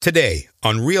Today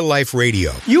on Real Life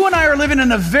Radio. You and I are living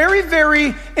in a very,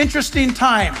 very interesting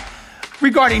time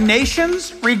regarding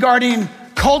nations, regarding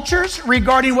cultures,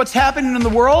 regarding what's happening in the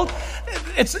world.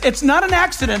 It's not an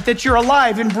accident that you're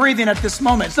alive and breathing at this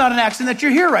moment. It's not an accident that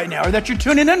you're here right now or that you're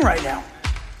tuning in right now.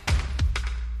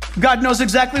 God knows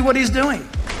exactly what He's doing.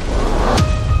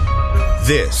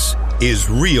 This is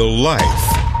Real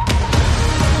Life.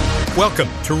 Welcome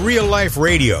to Real Life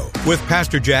Radio with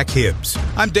Pastor Jack Hibbs.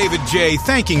 I'm David J.,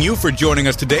 thanking you for joining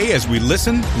us today as we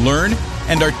listen, learn,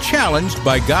 and are challenged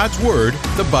by God's Word,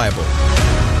 the Bible.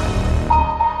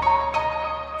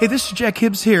 Hey, this is Jack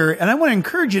Hibbs here, and I want to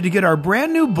encourage you to get our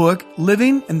brand new book,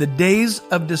 Living in the Days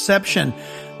of Deception.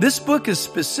 This book is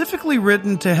specifically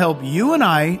written to help you and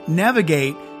I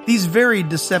navigate these very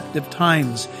deceptive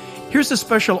times. Here's a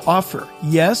special offer.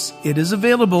 Yes, it is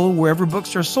available wherever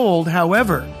books are sold.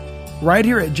 However, right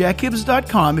here at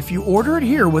jackhibbs.com, if you order it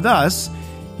here with us,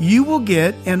 you will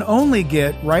get and only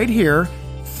get right here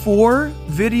 4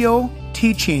 video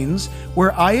teachings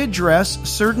where I address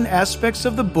certain aspects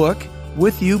of the book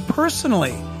with you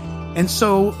personally. And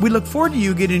so we look forward to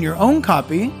you getting your own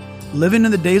copy, Living in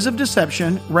the Days of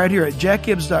Deception, right here at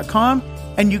jackhibbs.com,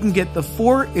 and you can get the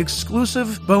 4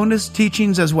 exclusive bonus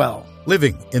teachings as well.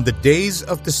 Living in the Days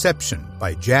of Deception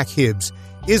by Jack Hibbs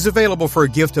is available for a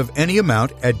gift of any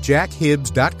amount at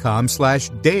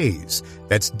jackhibbs.com/days.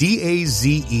 That's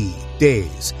D-A-Z-E,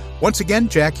 days. Once again,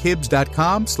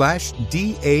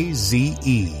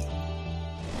 jackhibbs.com/DAZE.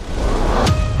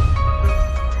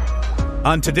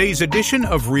 On today's edition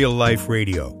of Real Life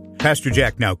Radio, Pastor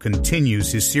Jack now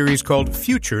continues his series called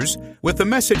Futures with a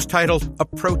message titled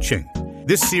Approaching.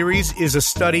 This series is a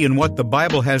study in what the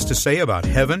Bible has to say about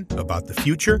heaven, about the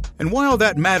future, and why all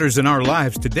that matters in our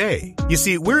lives today. You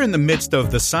see, we're in the midst of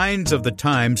the signs of the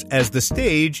times as the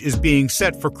stage is being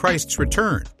set for Christ's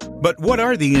return. But what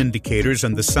are the indicators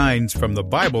and the signs from the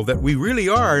Bible that we really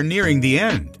are nearing the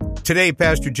end? Today,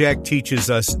 Pastor Jack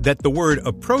teaches us that the word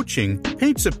approaching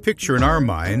paints a picture in our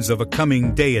minds of a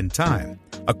coming day and time.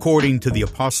 According to the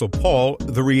Apostle Paul,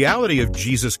 the reality of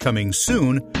Jesus coming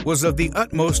soon was of the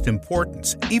utmost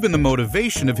importance, even the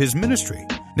motivation of his ministry.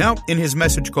 Now, in his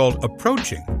message called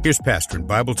Approaching, here's pastor and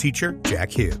Bible teacher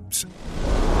Jack Hibbs.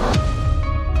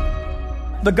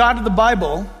 The God of the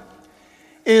Bible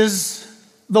is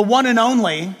the one and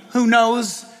only who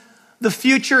knows the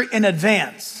future in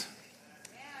advance.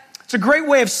 It's a great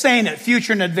way of saying it,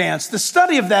 future in advance. The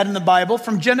study of that in the Bible,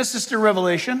 from Genesis to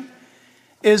Revelation,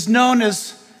 is known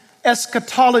as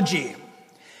eschatology.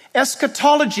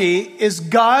 Eschatology is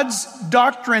God's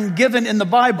doctrine given in the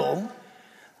Bible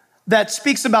that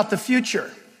speaks about the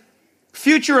future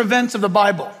events of the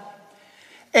Bible.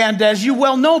 And as you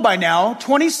well know by now,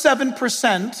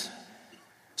 27%,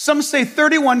 some say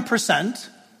 31%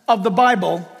 of the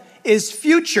Bible is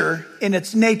future in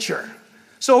its nature.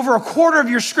 So over a quarter of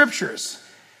your scriptures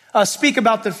speak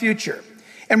about the future.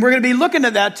 And we're going to be looking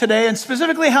at that today, and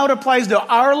specifically how it applies to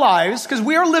our lives, because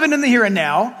we are living in the here and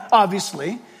now,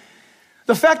 obviously.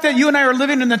 The fact that you and I are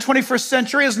living in the 21st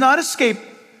century has not escaped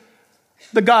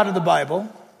the God of the Bible,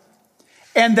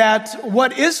 and that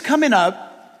what is coming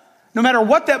up, no matter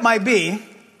what that might be,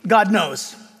 God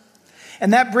knows.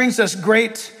 And that brings us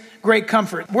great, great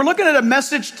comfort. We're looking at a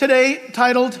message today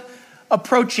titled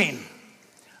Approaching.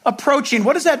 Approaching,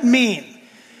 what does that mean?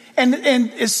 And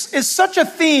is such a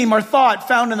theme or thought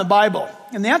found in the Bible?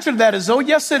 And the answer to that is, oh,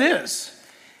 yes, it is.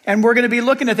 And we're going to be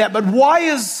looking at that. But why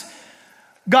is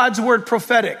God's word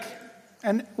prophetic?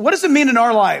 And what does it mean in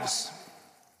our lives?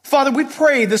 Father, we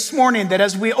pray this morning that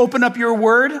as we open up your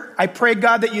word, I pray,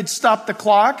 God, that you'd stop the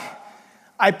clock.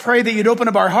 I pray that you'd open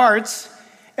up our hearts.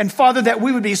 And Father, that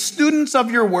we would be students of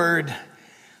your word.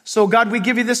 So God, we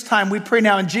give you this time. We pray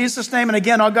now in Jesus' name. And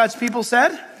again, all God's people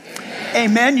said, Amen.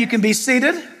 Amen. You can be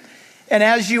seated. And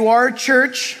as you are,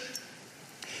 church,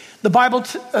 the Bible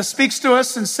speaks to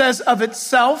us and says of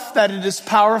itself that it is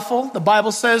powerful. The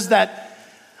Bible says that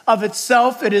of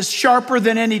itself it is sharper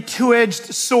than any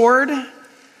two-edged sword,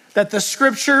 that the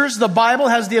scriptures, the Bible,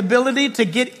 has the ability to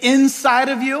get inside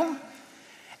of you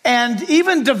and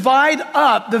even divide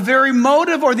up the very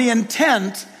motive or the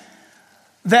intent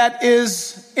that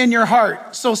is in your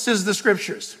heart. So says the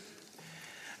scriptures.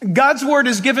 God's word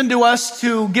is given to us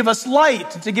to give us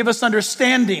light, to give us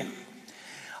understanding.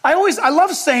 I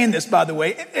love saying this, by the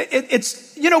way.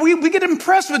 It's we get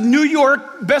impressed with New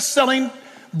York best-selling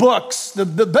books.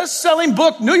 The best-selling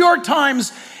book, New York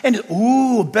Times, and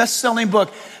best-selling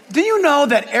book. Do you know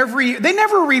that they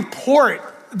never report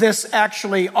this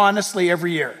actually, honestly,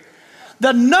 every year.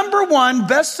 The number 1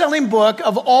 best-selling book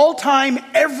of all time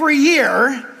every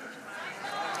year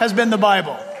has been the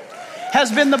Bible.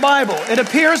 has been the Bible. It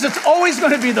appears it's always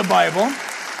going to be the Bible.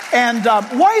 And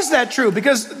why is that true?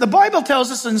 Because the Bible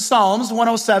tells us in Psalms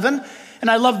 107, and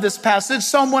I love this passage,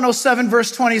 Psalm 107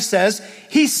 verse 20 says,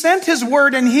 He sent His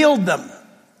word and healed them.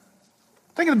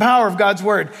 Think of the power of God's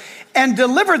word. And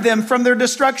delivered them from their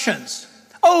destructions.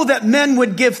 Oh, that men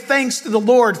would give thanks to the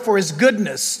Lord for His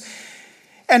goodness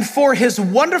and for His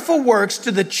wonderful works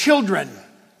to the children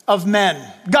of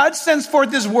men. God sends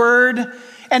forth His word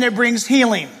and it brings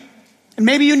healing. And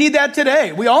maybe you need that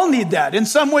today. We all need that in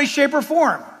some way, shape, or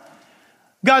form.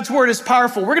 God's word is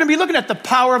powerful. We're going to be looking at the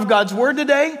power of God's word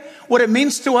today, what it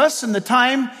means to us in the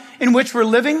time in which we're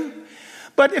living.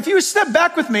 But if you step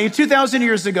back with me 2,000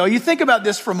 years ago, you think about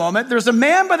this for a moment. There's a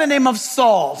man by the name of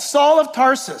Saul of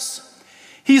Tarsus.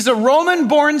 He's a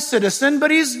Roman-born citizen,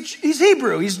 but he's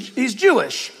Hebrew, he's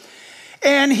Jewish.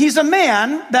 And he's a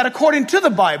man that, according to the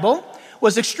Bible,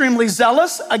 was extremely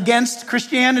zealous against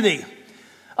Christianity.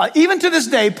 Even to this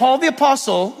day, Paul the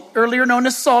Apostle, earlier known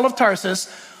as Saul of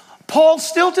Tarsus, Paul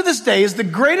still to this day is the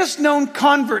greatest known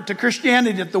convert to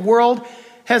Christianity that the world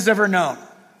has ever known.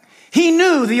 He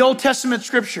knew the Old Testament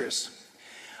scriptures,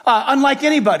 unlike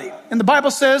anybody. And the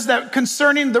Bible says that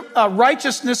concerning the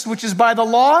righteousness which is by the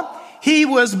law, he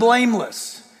was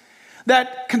blameless.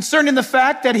 That concerning the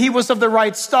fact that he was of the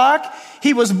right stock,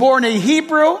 he was born a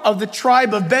Hebrew of the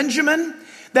tribe of Benjamin,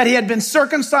 that he had been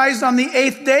circumcised on the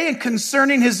 8th day, and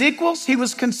concerning his equals, he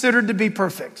was considered to be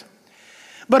perfect.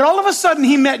 But all of a sudden,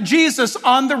 he met Jesus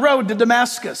on the road to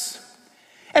Damascus,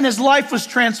 and his life was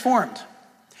transformed.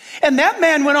 And that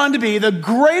man went on to be the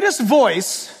greatest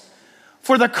voice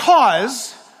for the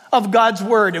cause of God's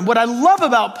word. And what I love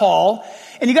about Paul,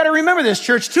 and you got to remember this,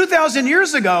 church, 2,000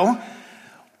 years ago,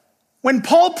 when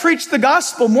Paul preached the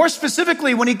gospel, more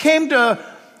specifically when he came to,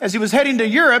 as he was heading to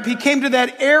Europe, he came to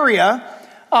that area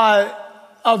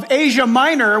of Asia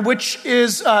Minor, which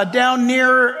is down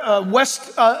near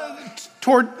west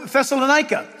toward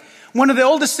Thessalonica, one of the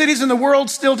oldest cities in the world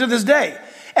still to this day.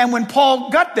 And when Paul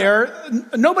got there,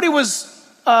 nobody was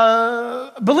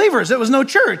believers. There was no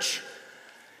church.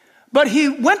 But he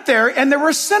went there and there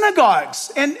were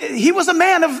synagogues, and he was a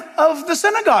man of the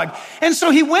synagogue. And so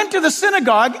he went to the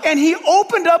synagogue and he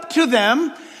opened up to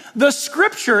them the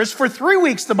scriptures for 3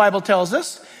 weeks, the Bible tells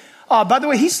us. By the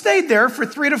way, he stayed there for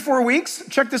 3 to 4 weeks.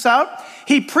 Check this out.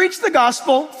 He preached the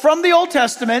gospel from the Old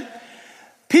Testament.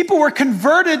 People were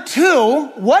converted to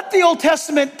what the Old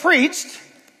Testament preached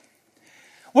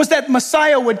was that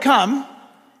Messiah would come,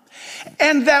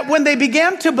 and that when they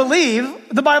began to believe,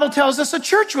 the Bible tells us a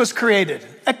church was created,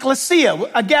 ecclesia,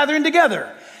 a gathering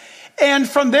together. And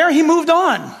from there, he moved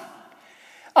on.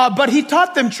 But he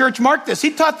taught them, church, mark this,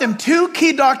 he taught them 2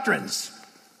 key doctrines.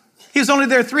 He was only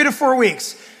there 3 to 4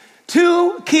 weeks.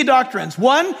 2 key doctrines.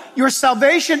 1, your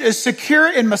salvation is secure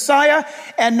in Messiah.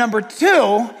 And number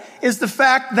 2 is the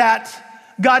fact that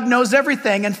God knows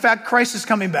everything. In fact, Christ is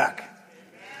coming back.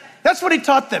 That's what he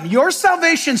taught them. Your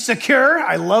salvation's secure.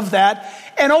 I love that.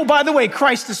 And oh, by the way,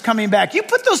 Christ is coming back. You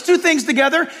put those 2 things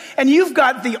together and you've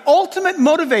got the ultimate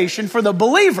motivation for the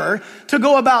believer to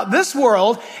go about this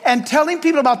world and telling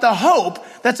people about the hope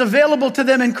that's available to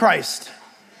them in Christ.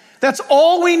 That's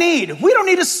all we need. We don't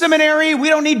need a seminary. We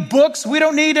don't need books. We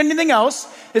don't need anything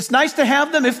else. It's nice to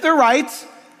have them if they're right.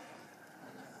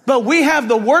 But we have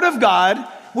the Word of God.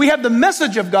 We have the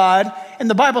message of God. And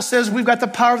the Bible says we've got the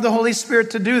power of the Holy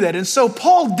Spirit to do that. And so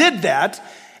Paul did that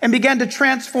and began to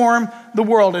transform the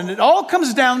world. And it all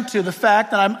comes down to the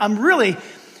fact that I'm really,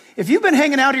 if you've been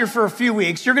hanging out here for a few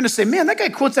weeks, you're going to say, man, that guy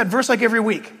quotes that verse like every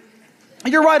week.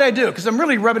 And you're right, I do, because I'm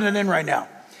really rubbing it in right now.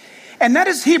 And that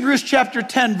is Hebrews chapter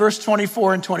 10, verse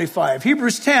 24 and 25.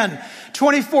 Hebrews 10,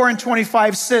 24 and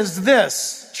 25 says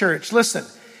this, church, listen.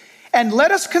 And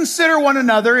let us consider one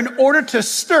another in order to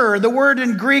stir. The word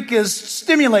in Greek is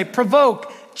stimulate,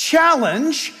 provoke,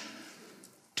 challenge,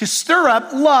 to stir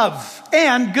up love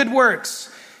and good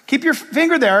works. Keep your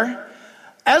finger there.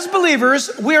 As believers,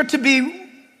 we are to be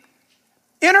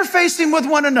interfacing with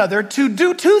one another to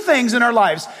do 2 things in our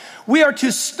lives. We are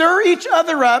to stir each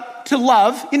other up to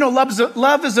love. You know,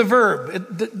 love is a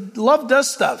verb. Love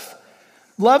does stuff.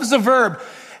 Love's a verb.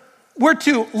 We're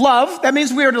to love. That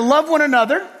means we are to love one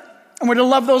another. And we're to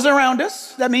love those around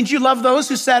us. That means you love those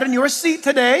who sat in your seat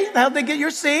today. How'd they get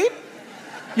your seat?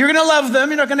 You're going to love them.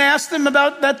 You're not going to ask them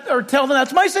about that or tell them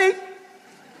that's my seat.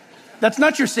 That's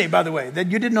not your seat, by the way. That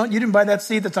you didn't buy that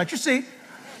seat. That's not your seat.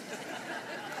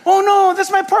 Oh no,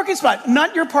 that's my parking spot.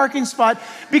 Not your parking spot.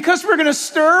 Because we're going to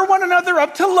stir one another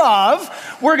up to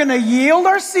love. We're going to yield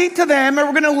our seat to them, and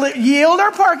we're going to yield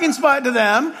our parking spot to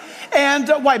them. And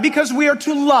why? Because we are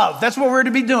to love. That's what we're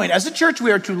to be doing. As a church,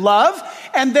 we are to love.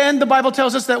 And then the Bible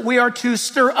tells us that we are to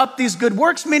stir up these good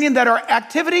works, meaning that our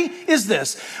activity is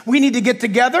this. We need to get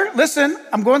together. Listen,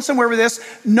 I'm going somewhere with this.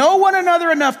 Know one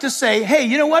another enough to say, hey,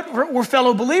 you know what? We're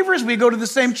fellow believers. We go to the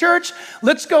same church.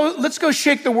 Let's go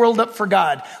shake the world up for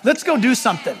God. Let's go do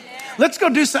something. Let's go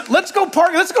do something. Let's go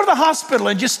park. Let's go to the hospital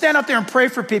and just stand out there and pray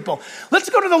for people. Let's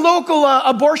go to the local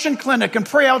abortion clinic and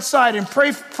pray outside and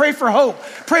pray for hope,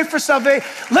 pray for salvation.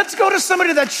 Let's go to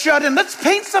somebody that's shut in. Let's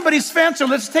paint somebody's fence or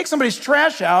let's take somebody's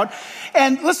trash out.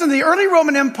 And listen, the early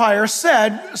Roman Empire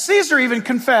said, Caesar even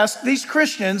confessed, these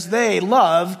Christians, they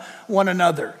love one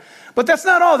another. But that's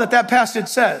not all that passage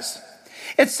says.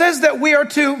 It says that we are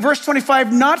to, verse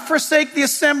 25, not forsake the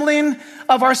assembling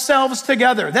of ourselves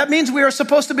together. That means we are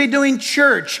supposed to be doing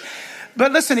church.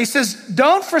 But listen, he says,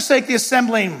 don't forsake the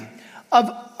assembling of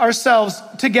ourselves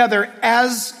together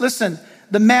as, listen,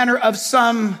 the manner of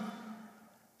some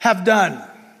have done.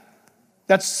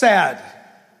 That's sad.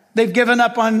 They've given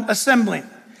up on assembling.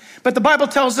 But the Bible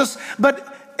tells us,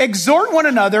 but exhort one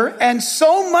another, and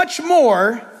so much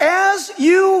more as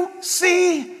you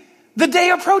see the day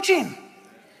approaching.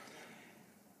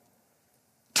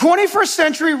 21st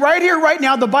century, right here, right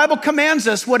now, the Bible commands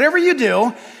us, whatever you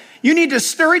do, you need to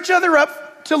stir each other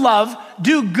up to love,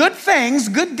 do good things,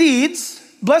 good deeds,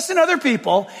 blessing other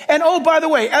people. And oh, by the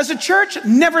way, as a church,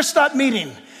 never stop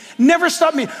meeting. Never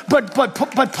stop meeting. But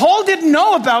Paul didn't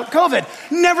know about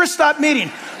COVID. Never stop meeting.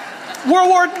 World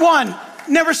War I,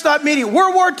 never stop meeting.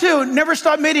 World War II, never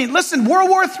stop meeting. Listen,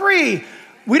 World War III,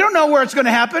 we don't know where it's going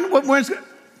to happen.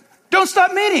 Don't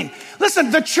stop meeting.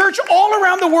 Listen, the church all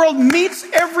around the world meets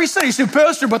every Sunday. You say,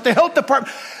 Pastor, but the health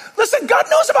department. Listen, God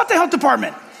knows about the health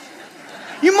department.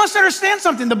 You must understand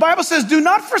something. The Bible says, do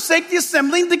not forsake the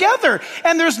assembling together.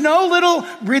 And there's no little,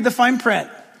 read the fine print.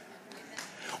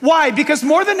 Why? Because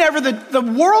more than ever, the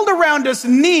world around us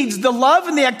needs the love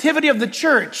and the activity of the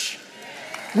church.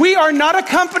 We are not a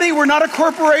company. We're not a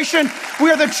corporation.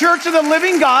 We are the church of the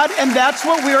living God, and that's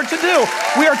what we are to do.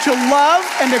 We are to love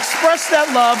and express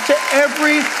that love to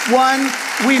everyone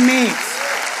we meet.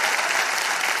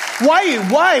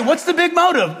 Why? What's the big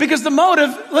motive? Because the motive,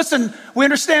 listen, we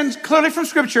understand clearly from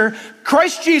Scripture,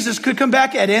 Christ Jesus could come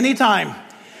back at any time.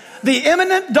 The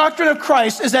imminent doctrine of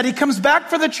Christ is that he comes back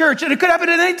for the church, and it could happen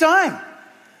at any time.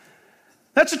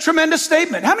 That's a tremendous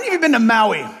statement. How many of you have been to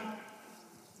Maui?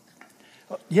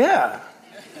 Yeah.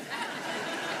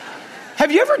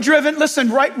 Have you ever driven,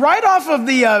 listen, right off of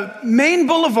the main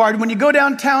boulevard, when you go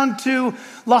downtown to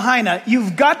Lahaina,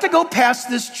 you've got to go past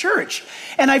this church.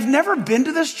 And I've never been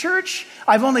to this church.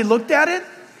 I've only looked at it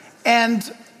and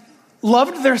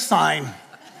loved their sign.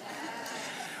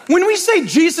 When we say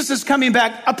Jesus is coming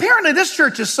back, apparently this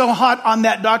church is so hot on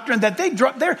that doctrine that they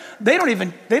don't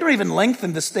even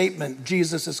lengthen the statement,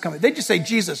 Jesus is coming. They just say,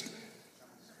 Jesus,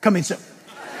 coming soon.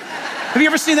 Have you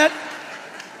ever seen that?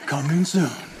 Coming soon.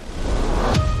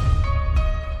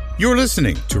 You're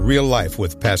listening to Real Life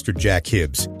with Pastor Jack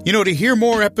Hibbs. You know, to hear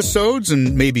more episodes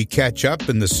and maybe catch up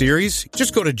in the series,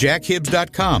 just go to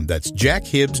jackhibbs.com. That's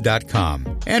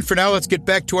jackhibbs.com. And for now, let's get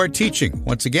back to our teaching.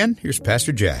 Once again, here's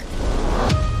Pastor Jack.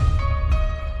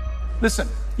 Listen,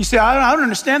 you say, I don't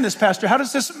understand this, Pastor. How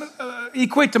does this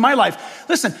equate to my life?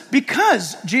 Listen,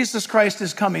 because Jesus Christ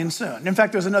is coming soon. In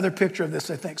fact, there's another picture of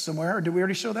this, I think, somewhere. Or did we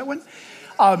already show that one?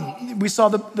 We saw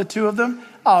the two of them.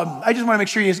 I just want to make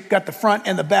sure you got the front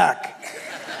and the back.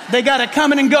 They got it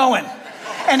coming and going.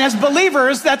 And as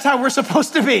believers, that's how we're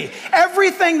supposed to be.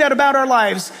 Everything that about our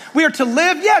lives, we are to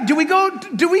live. Yeah, do we go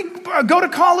to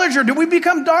college, or do we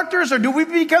become doctors, or do we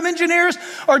become engineers,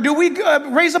 or do we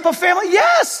raise up a family?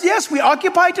 Yes, we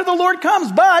occupy till the Lord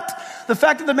comes. But the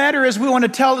fact of the matter is, we want to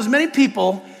tell as many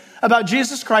people about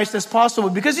Jesus Christ as possible,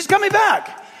 because he's coming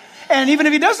back. And even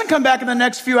if he doesn't come back in the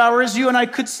next few hours, you and I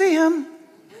could see him.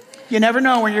 You never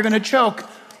know when you're going to choke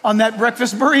on that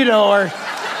breakfast burrito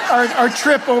or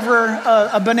trip over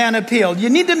a banana peel. You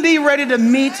need to be ready to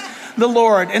meet the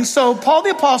Lord. And so Paul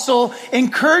the Apostle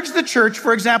encouraged the church,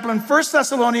 for example, in 1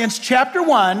 Thessalonians chapter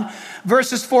 1,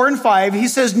 verses 4 and 5, he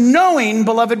says, knowing,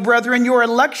 beloved brethren, your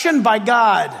election by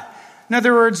God. In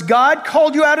other words, God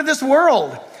called you out of this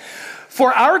world.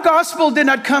 For our gospel did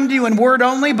not come to you in word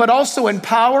only, but also in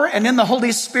power and in the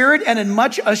Holy Spirit and in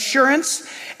much assurance,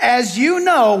 as you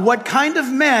know what kind of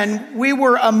men we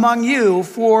were among you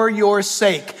for your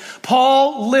sake.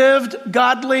 Paul lived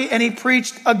godly and he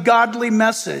preached a godly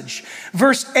message.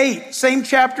 Verse 8, same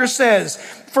chapter says,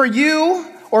 for you,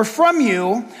 or from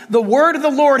you, the word of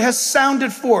the Lord has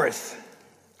sounded forth.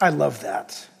 I love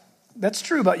that. That's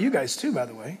true about you guys too, by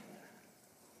the way.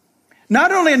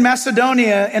 Not only in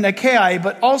Macedonia and Achaia,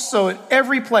 but also in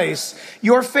every place,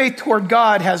 your faith toward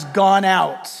God has gone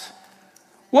out.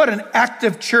 What an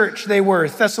active church they were,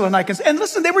 Thessalonians. And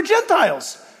listen, they were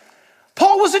Gentiles.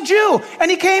 Paul was a Jew,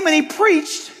 and he came and he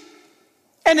preached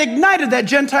and ignited that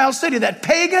Gentile city, that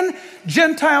pagan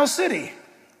Gentile city.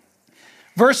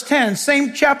 Verse 10,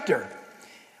 same chapter.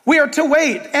 We are to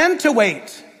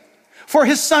wait for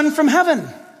his Son from heaven,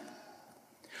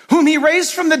 whom he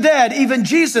raised from the dead, even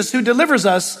Jesus, who delivers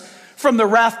us from the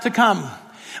wrath to come.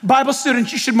 Bible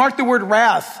students, you should mark the word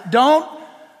wrath. Don't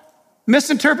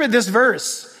misinterpret this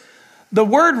verse. The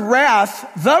word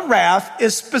wrath, the wrath,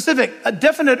 is specific, a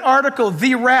definite article,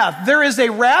 the wrath. There is a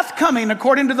wrath coming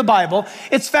according to the Bible.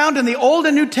 It's found in the Old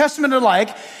and New Testament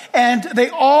alike, and they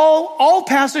all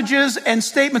passages and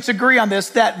statements agree on this,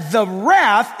 that the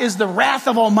wrath is the wrath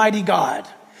of Almighty God.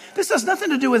 This has nothing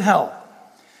to do with hell.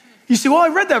 You say, well, I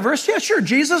read that verse. Yeah, sure.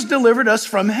 Jesus delivered us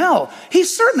from hell. He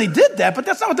certainly did that, but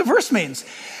that's not what the verse means.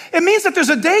 It means that there's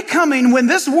a day coming when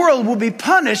this world will be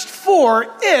punished for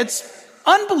its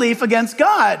unbelief against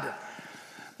God.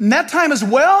 And that time is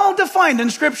well defined in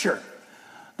Scripture.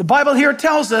 The Bible here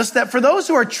tells us that for those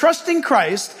who are trusting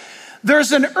Christ,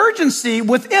 there's an urgency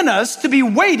within us to be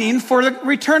waiting for the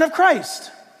return of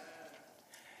Christ.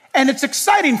 And it's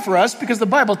exciting for us because the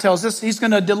Bible tells us he's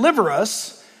going to deliver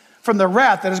us from the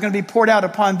wrath that is going to be poured out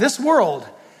upon this world.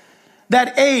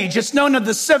 That age, it's known as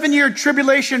the 7-year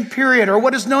tribulation period, or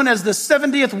what is known as the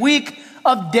 70th week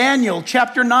of Daniel,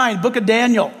 chapter 9, book of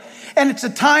Daniel. And it's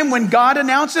a time when God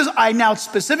announces, I now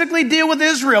specifically deal with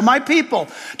Israel, my people,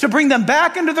 to bring them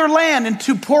back into their land and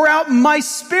to pour out my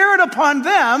spirit upon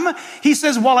them. He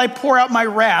says, while I pour out my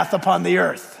wrath upon the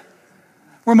earth.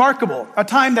 Remarkable. A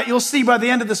time that you'll see by the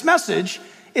end of this message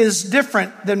is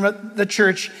different than the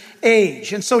church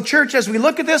age. And so, church, as we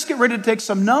look at this, get ready to take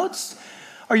some notes.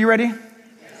 Are you ready?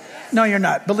 Yes. No, you're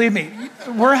not. Believe me.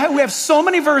 We have so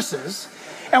many verses,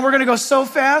 and we're going to go so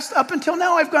fast. Up until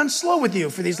now, I've gone slow with you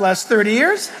for these last 30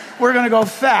 years. We're going to go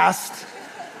fast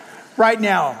right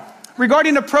now.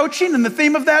 Regarding approaching, and the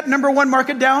theme of that, number one, mark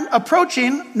it down.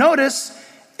 Approaching, notice,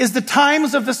 is the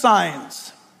times of the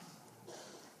signs.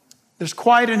 There's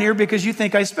quiet in here because you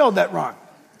think I spelled that wrong.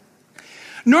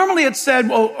 Normally it's said,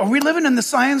 well, are we living in the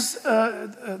signs,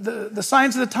 the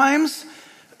signs of the times?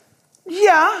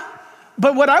 Yeah,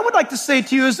 but what I would like to say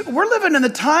to you is we're living in the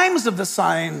times of the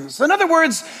signs. In other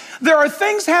words, there are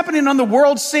things happening on the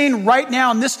world scene right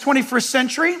now in this 21st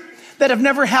century that have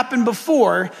never happened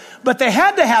before, but they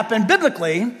had to happen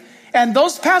biblically, and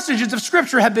those passages of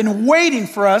Scripture have been waiting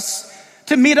for us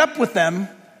to meet up with them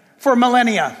for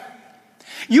millennia.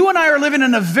 You and I are living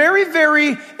in a very,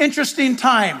 very interesting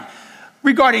time.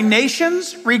 Regarding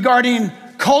nations, regarding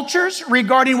cultures,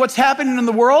 regarding what's happening in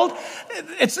the world.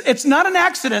 It's not an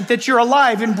accident that you're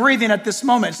alive and breathing at this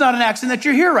moment. It's not an accident that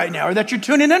you're here right now or that you're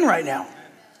tuning in right now.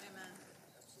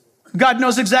 God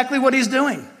knows exactly what he's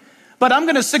doing. But I'm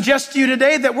going to suggest to you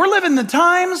today that we're living the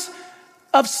times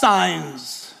of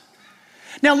signs.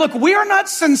 Now look, we are not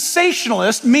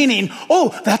sensationalists, meaning,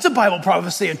 oh, that's a Bible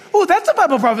prophecy, and oh, that's a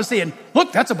Bible prophecy, and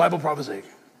look, that's a Bible prophecy.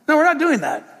 No, we're not doing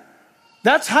that.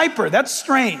 That's hyper, that's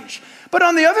strange. But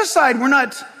on the other side, we're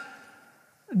not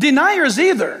deniers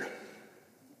either.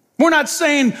 We're not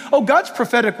saying, oh, God's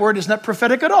prophetic word is not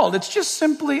prophetic at all. It's just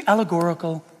simply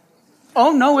allegorical.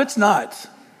 Oh, no, it's not.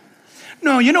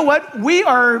 No, you know what?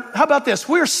 How about this?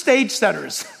 We are stage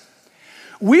setters.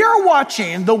 We are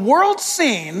watching the world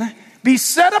scene be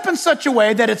set up in such a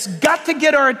way that it's got to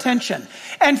get our attention.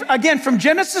 And again, from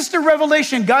Genesis to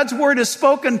Revelation, God's word is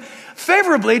spoken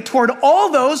favorably toward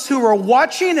all those who are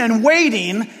watching and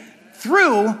waiting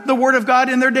through the word of God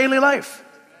in their daily life.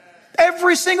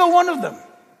 Every single one of them.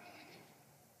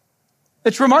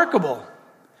 It's remarkable.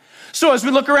 So as we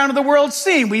look around at the world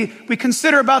scene, we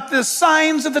consider about the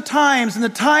signs of the times and the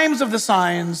times of the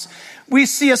signs. We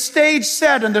see a stage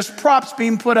set and there's props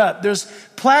being put up. There's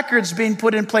placards being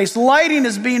put in place. Lighting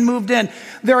is being moved in.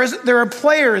 There are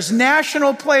players,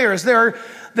 national players. There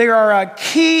are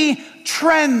key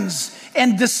trends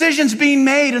and decisions being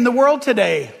made in the world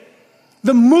today.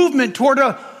 The movement toward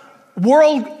a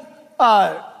world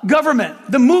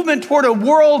government. The movement toward a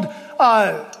world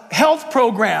health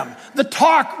program. The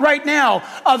talk right now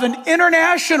of an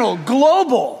international,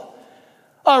 global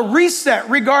reset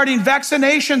regarding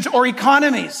vaccinations or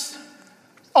economies,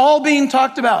 all being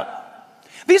talked about.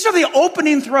 These are the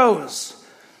opening throws.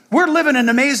 We're living in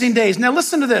amazing days. Now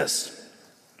listen to this.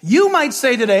 You might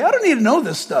say today, I don't need to know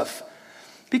this stuff.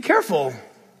 Be careful.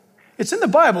 It's in the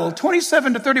Bible.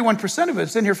 27 to 31% of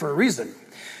it's in here for a reason.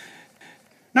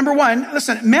 Number one,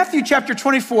 listen, Matthew chapter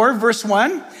 24, verse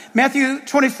 1. Matthew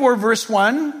 24, verse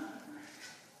 1.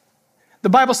 The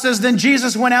Bible says, then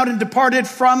Jesus went out and departed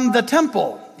from the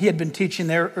temple. He had been teaching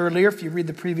there earlier, if you read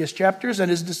the previous chapters, and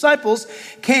his disciples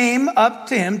came up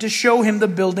to him to show him the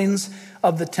buildings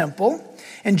of the temple.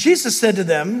 And Jesus said to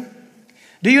them,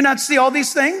 do you not see all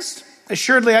these things?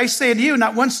 Assuredly, I say to you,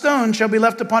 not one stone shall be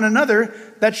left upon another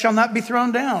that shall not be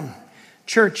thrown down.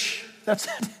 Church, that's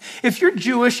it. If you're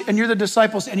Jewish and you're the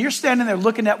disciples and you're standing there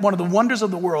looking at one of the wonders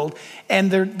of the world and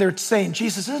they're saying,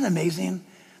 Jesus, isn't it amazing?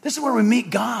 This is where we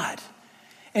meet God.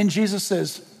 And Jesus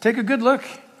says, take a good look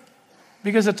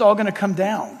because it's all going to come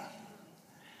down.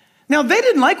 Now, they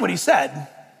didn't like what he said.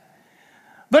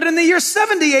 But in the year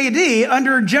 70 AD,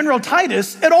 under General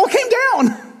Titus, it all came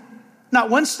down. Not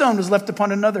one stone was left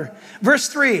upon another. Verse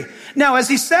 3, now as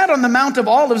he sat on the Mount of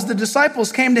Olives, the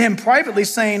disciples came to him privately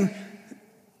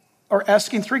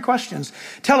asking 3 questions.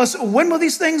 Tell us, when will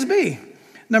these things be?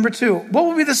 Number 2, what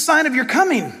will be the sign of your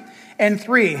coming? And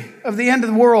 3, of the end of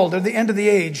the world or the end of the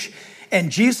age? And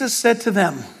Jesus said to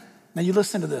them, now you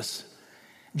listen to this.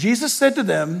 Jesus said to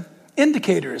them,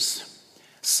 indicators,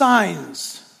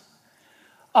 signs.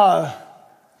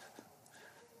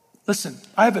 Listen,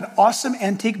 I have an awesome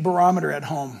antique barometer at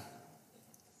home.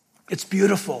 It's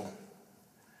beautiful.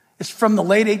 It's from the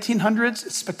late 1800s.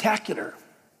 It's spectacular.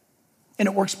 And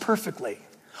it works perfectly.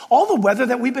 All the weather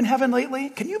that we've been having lately,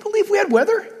 can you believe we had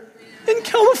weather? In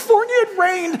California, it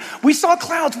rained. We saw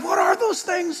clouds. What are those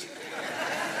things?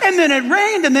 And then it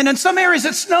rained, and then in some areas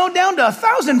it snowed down to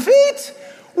 1,000 feet.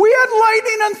 We had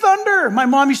lightning and thunder. My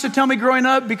mom used to tell me growing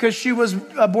up, because she was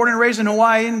born and raised in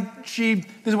Hawaii, and this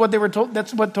is what they were told.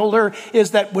 That's what told her,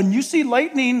 is that when you see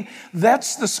lightning,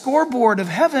 that's the scoreboard of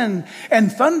heaven,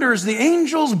 and thunder's the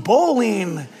angels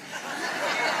bowling.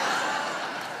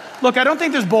 Look, I don't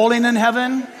think there's bowling in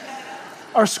heaven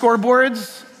or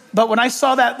scoreboards, but when I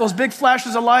saw those big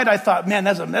flashes of light, I thought, man,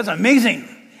 that's amazing.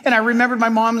 And I remembered my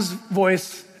mom's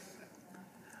voice.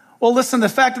 Well, listen, the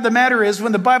fact of the matter is,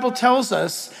 when the Bible tells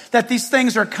us that these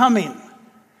things are coming,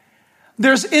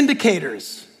 there's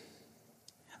indicators.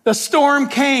 The storm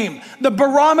came. The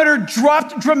barometer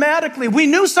dropped dramatically. We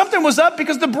knew something was up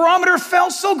because the barometer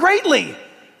fell so greatly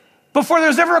before there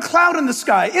was ever a cloud in the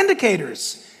sky.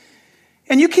 Indicators.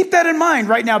 And you keep that in mind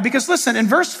right now, because listen, in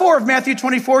verse 4 of Matthew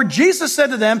 24, Jesus said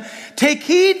to them, take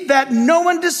heed that no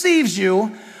one deceives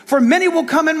you, for many will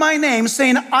come in my name,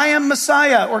 saying, I am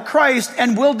Messiah or Christ,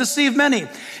 and will deceive many.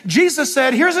 Jesus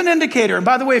said, here's an indicator. And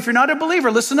by the way, if you're not a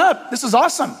believer, listen up. This is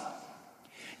awesome.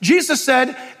 Jesus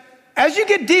said, as you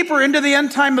get deeper into the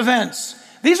end time events,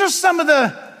 these are some of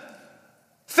the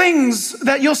things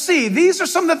that you'll see. These are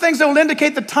some of the things that will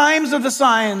indicate the times of the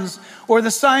signs, or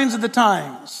the signs of the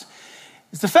times.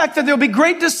 It's the fact that there'll be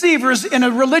great deceivers in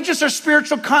a religious or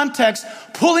spiritual context,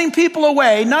 pulling people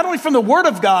away, not only from the Word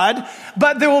of God,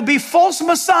 but there will be false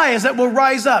messiahs that will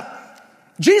rise up.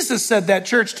 Jesus said that,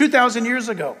 church, 2,000 years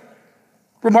ago.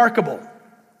 Remarkable.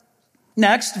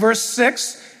 Next, verse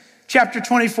 6, chapter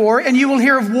 24, and you will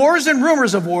hear of wars and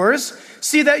rumors of wars.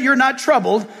 See that you're not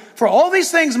troubled, for all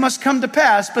these things must come to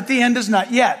pass, but the end is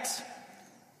not yet.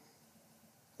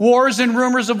 Wars and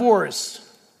rumors of wars.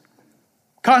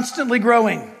 Constantly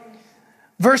growing.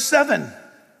 Verse 7.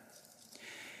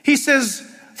 He says,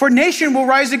 for nation will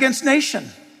rise against nation.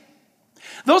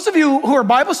 Those of you who are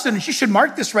Bible students, you should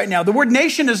mark this right now. The word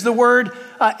nation is the word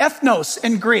ethnos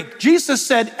in Greek. Jesus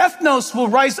said ethnos will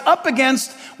rise up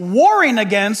against, warring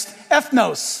against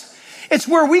ethnos. It's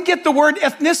where we get the word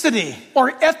ethnicity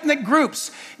or ethnic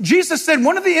groups. Jesus said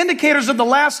one of the indicators of the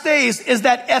last days is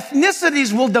that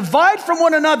ethnicities will divide from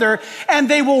one another and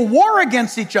they will war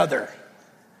against each other.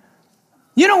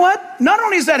 You know what? Not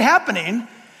only is that happening,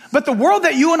 but the world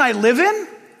that you and I live in,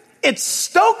 it's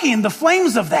stoking the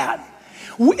flames of that.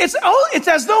 It's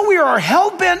as though we are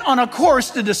hell-bent on a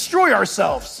course to destroy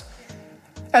ourselves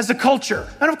as a culture.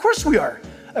 And of course we are.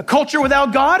 A culture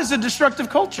without God is a destructive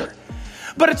culture.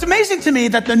 But it's amazing to me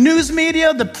that the news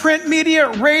media, the print media,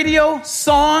 radio,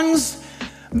 songs,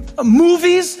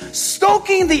 movies,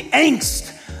 stoking the angst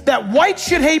that white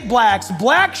should hate blacks,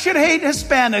 black should hate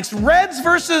Hispanics, reds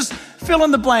versus fill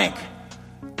in the blank.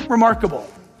 Remarkable.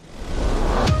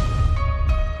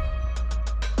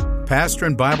 Pastor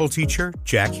and Bible teacher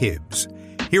Jack Hibbs,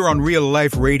 here on Real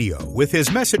Life Radio with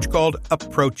his message called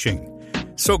Approaching.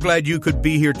 So glad you could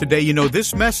be here today. You know,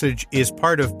 this message is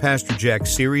part of Pastor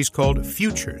Jack's series called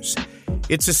Futures.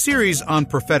 It's a series on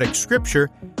prophetic scripture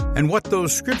and what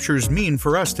those scriptures mean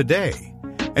for us today.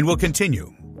 And we'll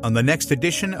continue on the next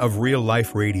edition of Real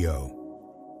Life Radio.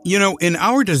 You know, in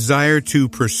our desire to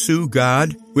pursue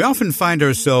God, we often find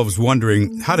ourselves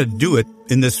wondering how to do it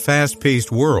in this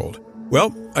fast-paced world.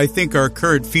 Well, I think our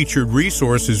current featured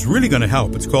resource is really going to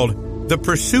help. It's called The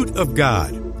Pursuit of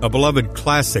God. a beloved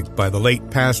classic by the late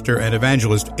pastor and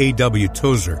evangelist A.W.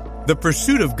 Tozer. The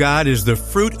Pursuit of God is the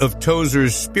fruit of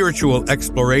Tozer's spiritual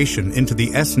exploration into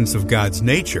the essence of God's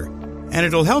nature, and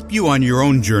it'll help you on your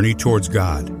own journey towards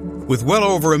God. With well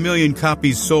over 1 million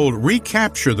copies sold,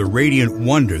 recapture the radiant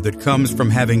wonder that comes from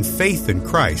having faith in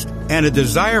Christ and a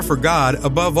desire for God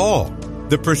above all.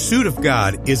 The Pursuit of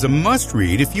God is a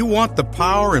must-read if you want the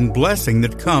power and blessing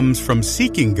that comes from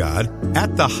seeking God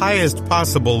at the highest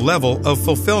possible level of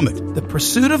fulfillment. The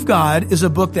Pursuit of God is a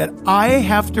book that I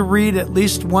have to read at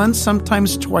least once,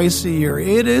 sometimes twice a year.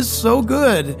 It is so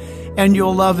good, and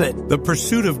you'll love it. The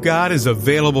Pursuit of God is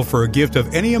available for a gift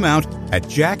of any amount at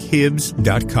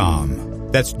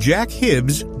jackhibbs.com. That's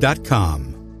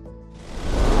jackhibbs.com.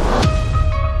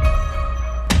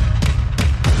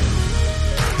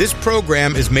 This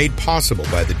program is made possible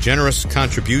by the generous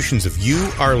contributions of you,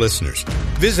 our listeners.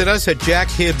 Visit us at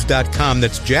jackhibbs.com.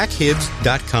 That's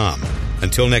jackhibbs.com.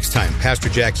 Until next time, Pastor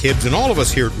Jack Hibbs and all of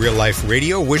us here at Real Life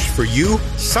Radio wish for you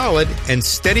solid and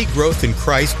steady growth in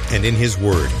Christ and in His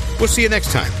Word. We'll see you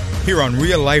next time here on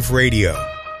Real Life Radio.